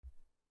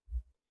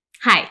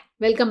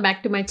Welcome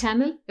back to my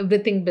channel,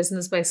 Everything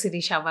Business by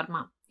Sirisha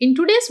Verma. In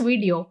today's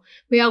video,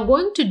 we are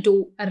going to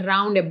do a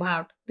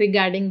roundabout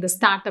regarding the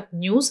startup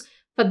news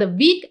for the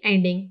week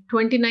ending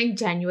 29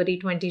 January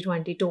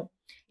 2022.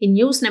 In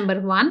news number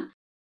 1,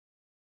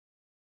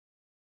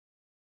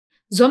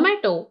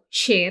 Zomato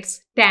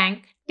shares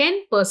tank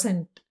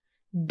 10%,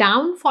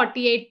 down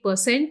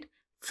 48%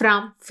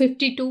 from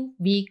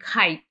 52-week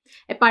high.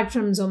 Apart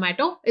from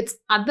Zomato, its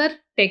other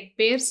tech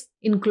peers,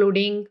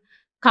 including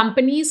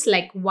companies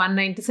like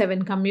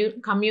 197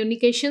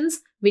 Communications,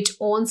 which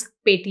owns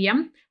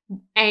Paytm,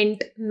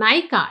 and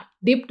Nykaa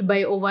dipped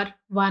by over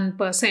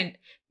 1%.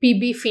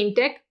 PB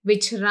Fintech,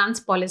 which runs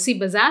Policy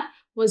Bazaar,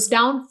 was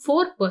down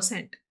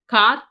 4%.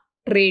 Car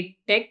Trade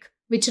Tech,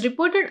 which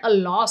reported a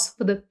loss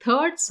for the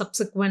third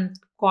subsequent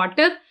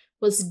quarter,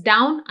 was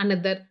down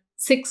another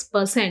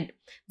 6%.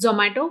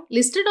 Zomato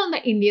listed on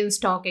the Indian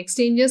stock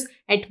exchanges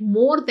at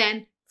more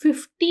than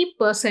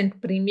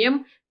 50%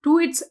 premium to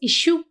its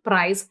issue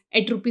price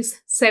at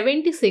Rs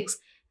 76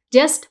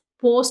 just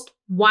post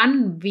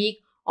 1 week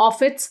of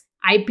its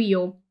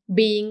IPO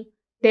being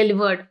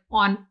delivered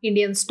on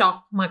Indian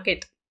stock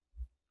market.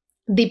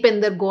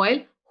 Deepinder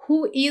Goyal,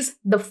 who is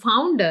the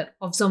founder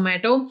of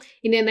Zomato,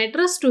 in an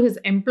address to his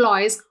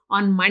employees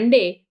on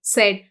Monday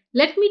said,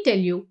 "Let me tell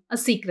you a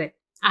secret.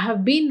 I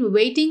have been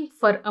waiting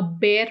for a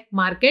bear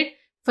market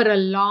for a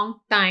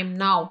long time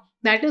now.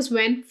 That is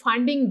when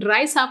funding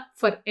dries up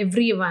for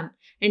everyone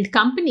and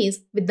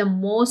companies with the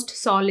most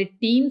solid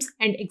teams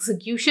and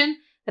execution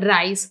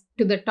rise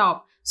to the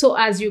top." So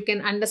as you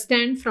can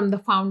understand from the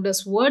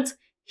founder's words,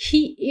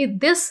 he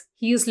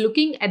is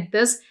looking at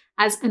this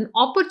as an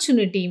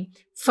opportunity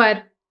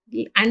for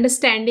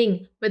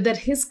understanding whether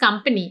his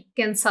company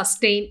can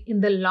sustain in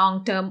the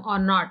long term or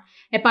not.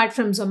 Apart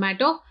from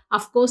Zomato,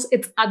 of course,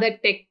 its other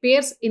tech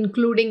peers,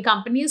 including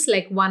companies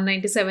like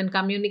 197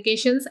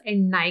 Communications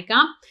and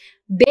Nykaa,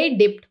 they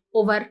dipped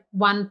over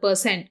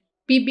 1%.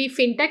 PB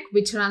Fintech,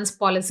 which runs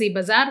Policy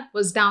Bazaar,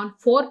 was down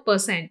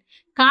 4%.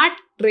 Car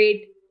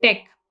Trade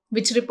Tech,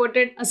 which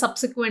reported a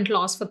subsequent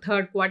loss for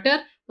third quarter,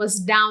 was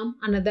down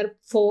another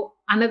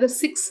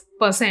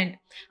 6%.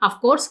 Of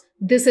course,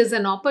 this is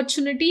an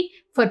opportunity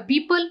for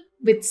people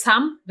with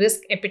some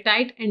risk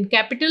appetite and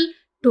capital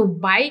to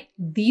buy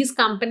these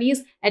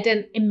companies at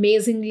an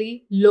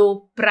amazingly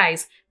low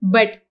price.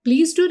 But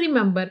please do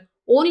remember,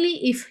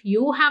 only if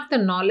you have the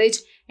knowledge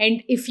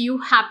and if you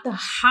have the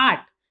heart,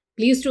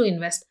 please do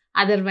invest.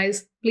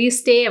 Otherwise, please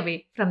stay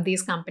away from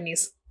these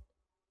companies.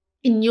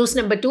 In news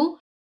number 2,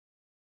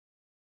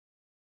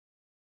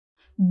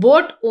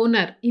 boat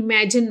owner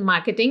Imagine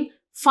Marketing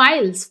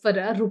files for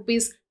a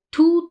Rs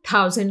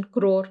 2,000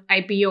 crore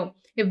IPO.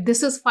 If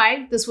this is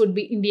filed, this would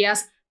be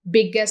India's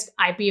biggest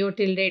IPO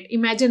till date.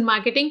 Imagine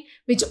Marketing,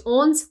 which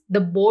owns the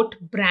boAt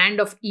brand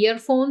of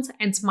earphones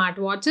and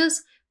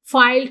smartwatches,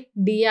 filed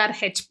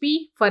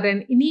DRHP for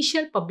an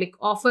initial public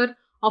offer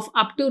of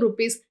up to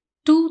Rs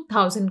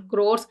 2,000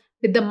 crores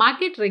with the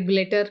market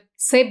regulator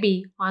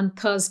SEBI on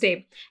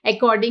Thursday.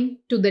 According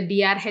to the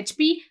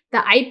DRHP, the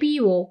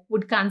IPO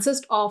would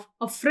consist of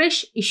a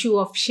fresh issue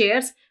of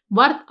shares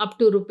worth up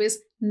to Rs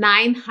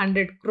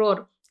 900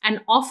 crore, an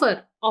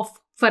offer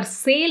for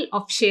sale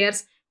of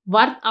shares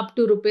worth up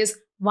to Rs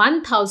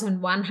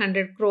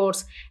 1,100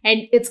 crores,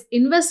 and its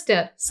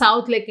investor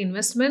Southlake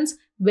Investments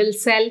will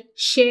sell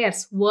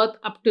shares worth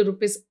up to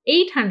Rs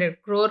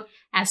 800 crore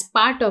as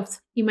part of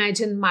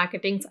Imagine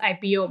Marketing's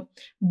IPO.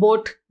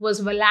 boAt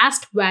was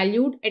last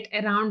valued at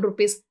around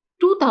Rs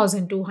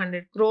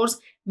 2,200 crores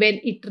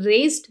when it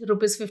raised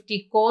Rs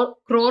 50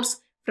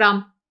 crores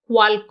from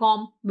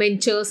Qualcomm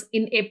Ventures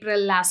in April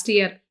last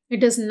year.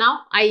 It is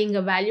now eyeing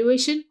a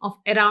valuation of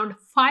around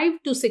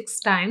 5 to 6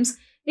 times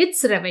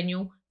its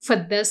revenue for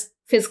this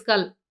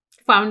fiscal.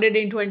 Founded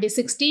in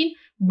 2016,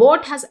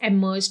 boAt has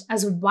emerged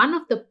as one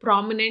of the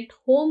prominent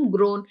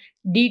homegrown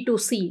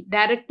D2C,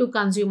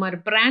 direct-to-consumer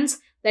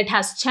brands that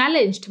has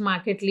challenged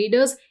market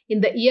leaders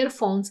in the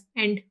earphones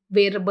and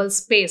wearable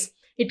space.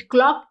 It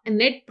clocked a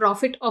net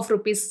profit of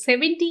Rs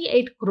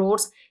 78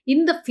 crores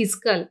in the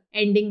fiscal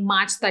ending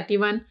March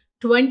 31,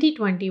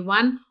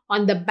 2021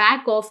 on the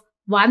back of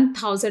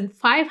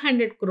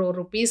 1,500 crore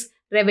rupees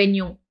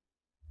revenue.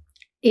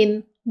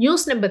 In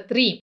news number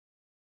 3,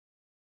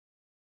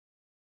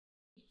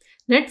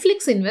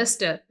 Netflix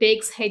investor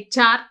takes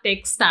HR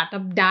tech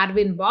startup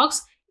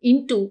Darwinbox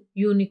into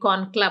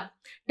Unicorn Club.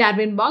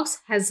 Darwinbox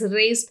has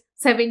raised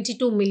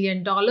 $72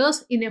 million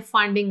in a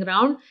funding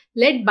round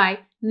led by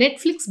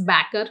Netflix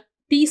backer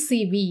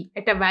TCV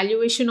at a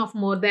valuation of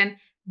more than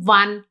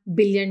 $1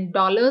 billion,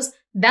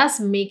 thus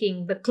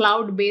making the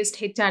cloud-based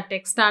HR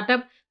tech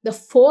startup the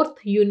fourth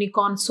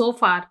unicorn so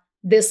far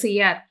this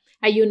year.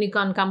 A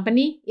unicorn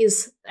company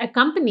is a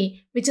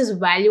company which is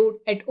valued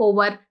at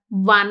over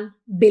 $1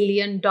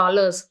 billion.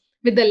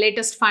 With the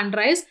latest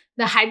fundraise,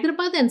 the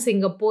Hyderabad and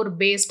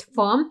Singapore-based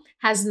firm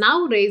has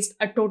now raised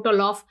a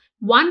total of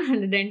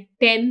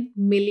 $110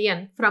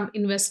 million from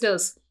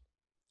investors.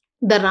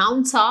 The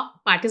round saw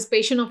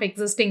participation of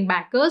existing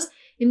backers,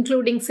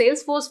 including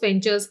Salesforce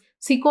Ventures,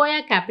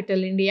 Sequoia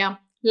Capital India,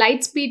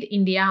 Lightspeed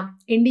India,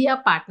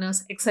 India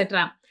Partners,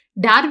 etc.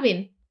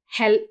 Darwin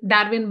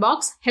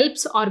Box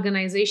helps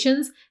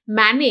organizations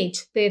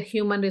manage their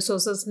human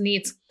resources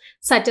needs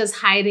such as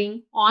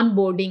hiring,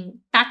 onboarding,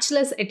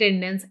 touchless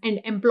attendance, and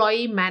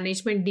employee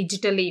management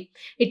digitally.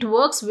 It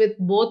works with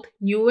both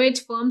new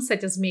age firms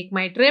such as Make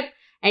My Trip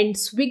and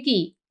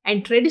Swiggy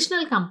and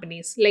traditional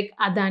companies like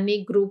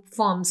Adani Group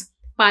firms.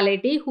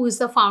 Paleti, who is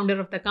the founder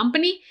of the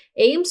company,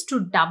 aims to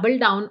double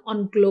down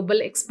on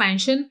global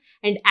expansion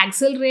and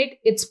accelerate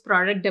its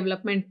product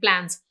development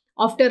plans.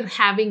 After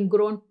having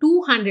grown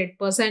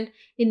 200%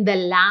 in the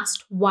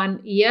last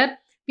 1 year,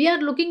 we are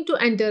looking to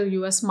enter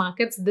US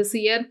markets this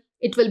year.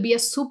 It will be a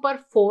super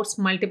force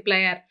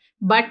multiplier,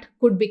 but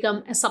could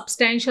become a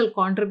substantial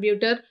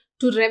contributor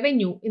to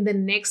revenue in the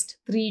next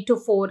 3 to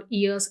 4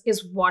 years,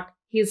 is what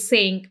he's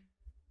saying.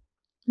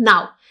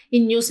 Now,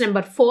 in news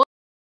number 4,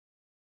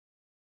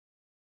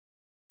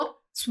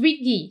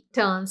 Swiggy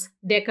turns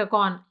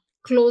Decacorn,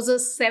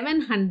 closes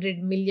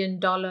 $700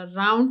 million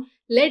round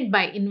led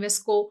by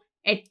Invesco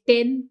at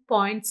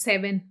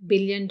 $10.7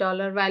 billion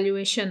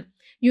valuation.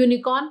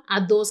 Unicorn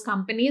are those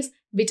companies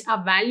which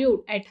are valued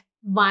at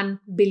 $1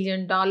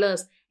 billion,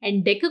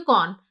 and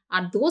Decacorn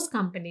are those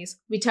companies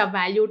which are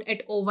valued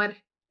at over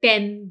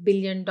 $10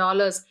 billion.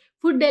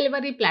 Food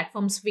delivery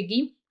platform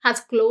Swiggy has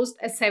closed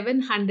a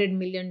 $700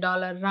 million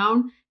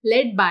round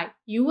led by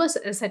US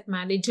asset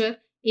manager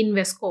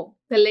Invesco.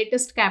 The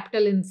latest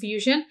capital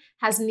infusion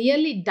has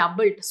nearly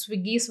doubled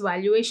Swiggy's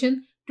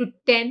valuation to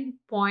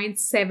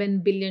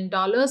 $10.7 billion,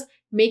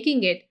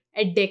 making it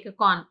a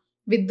decacorn.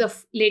 With the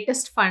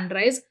latest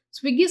fundraise,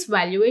 Swiggy's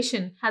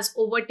valuation has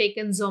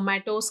overtaken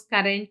Zomato's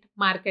current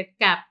market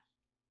cap.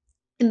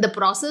 In the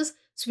process,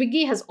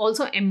 Swiggy has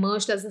also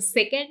emerged as the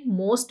second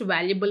most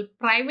valuable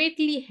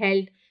privately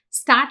held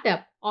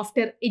startup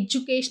after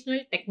educational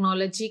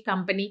technology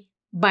company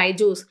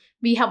Byju's.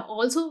 We have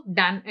also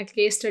done a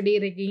case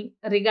study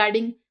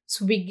regarding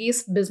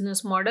Swiggy's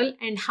business model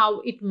and how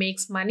it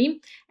makes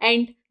money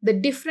and the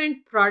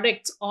different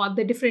products or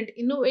the different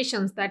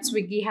innovations that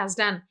Swiggy has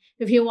done.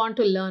 If you want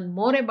to learn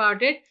more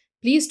about it,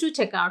 please do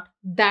check out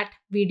that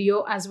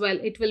video as well.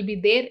 It will be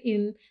there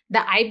in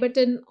the I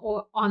button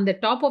or on the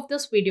top of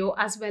this video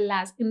as well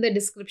as in the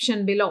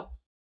description below.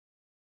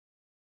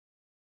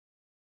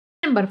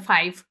 Number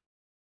 5.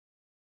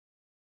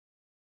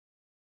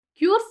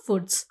 Cure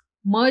Foods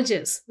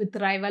merges with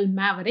rival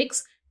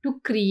Mavericks to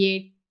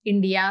create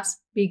India's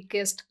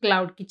biggest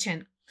cloud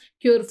kitchen.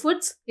 Cure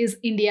Foods is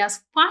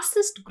India's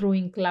fastest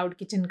growing cloud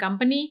kitchen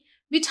company,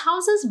 which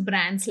houses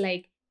brands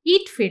like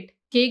Eat Fit,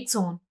 Cake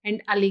Zone,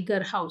 and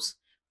Aligarh House.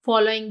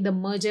 Following the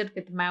merger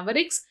with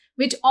Mavericks,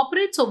 which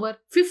operates over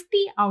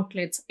 50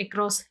 outlets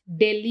across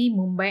Delhi,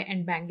 Mumbai,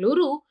 and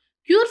Bangalore,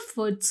 Cure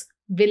Foods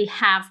will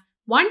have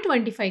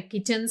 125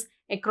 kitchens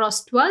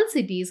across 12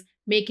 cities,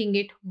 making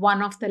it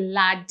one of the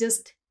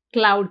largest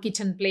cloud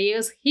kitchen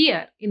players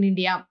here in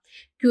India.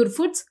 Cure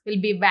Foods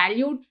will be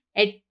valued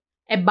at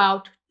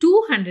about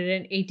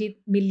 $280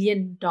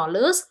 million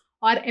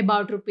or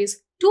about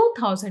rupees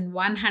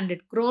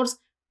 2,100 crores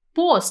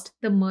post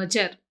the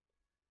merger.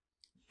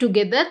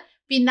 Together,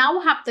 we now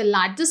have the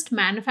largest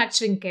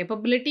manufacturing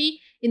capability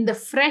in the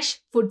fresh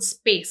food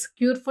space,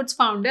 Cure Foods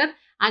founder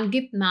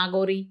Ankit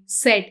Nagori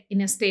said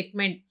in a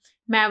statement.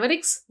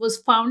 Mavericks was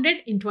founded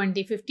in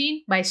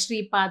 2015 by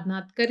Shripad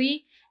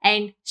Nadkari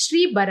and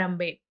Sri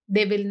Barambe.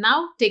 They will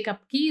now take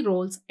up key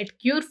roles at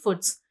Cure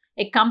Foods,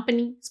 a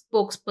company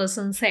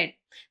spokesperson said.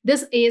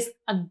 This is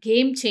a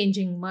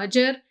game-changing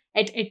merger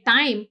at a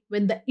time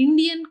when the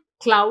Indian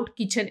cloud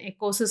kitchen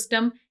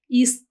ecosystem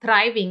is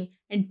thriving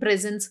and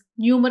presents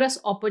numerous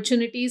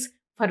opportunities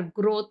for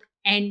growth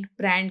and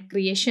brand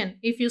creation.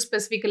 If you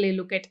specifically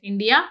look at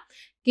India,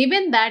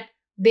 given that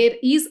there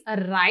is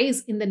a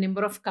rise in the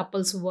number of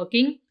couples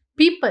working,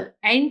 people,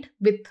 and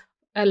with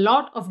a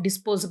lot of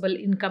disposable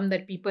income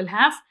that people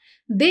have,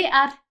 they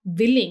are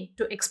willing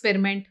to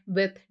experiment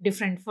with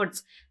different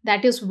foods.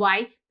 That is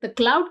why the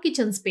cloud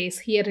kitchen space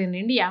here in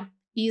India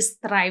is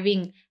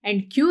thriving,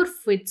 and Cure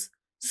Foods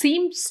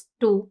seems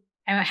to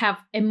have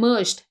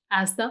emerged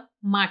as the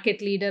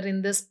market leader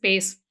in this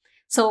space.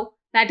 So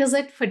that is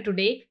it for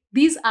today.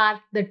 These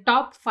are the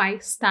top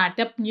 5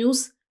 startup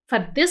news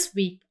for this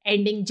week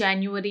ending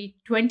January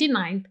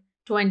 29th,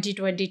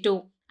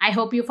 2022. I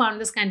hope you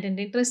found this content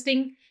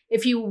interesting.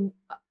 If you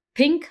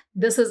think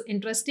this is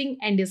interesting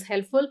and is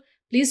helpful,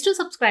 please do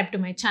subscribe to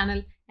my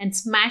channel and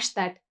smash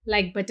that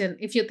like button.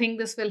 If you think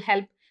this will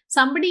help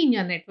somebody in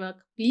your network,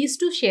 please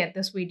do share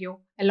this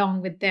video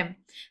along with them.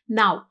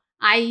 Now,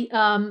 I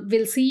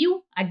will see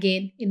you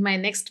again in my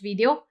next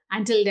video.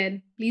 Until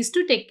then, please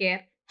do take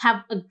care.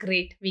 Have a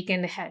great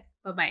weekend ahead.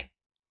 Bye-bye.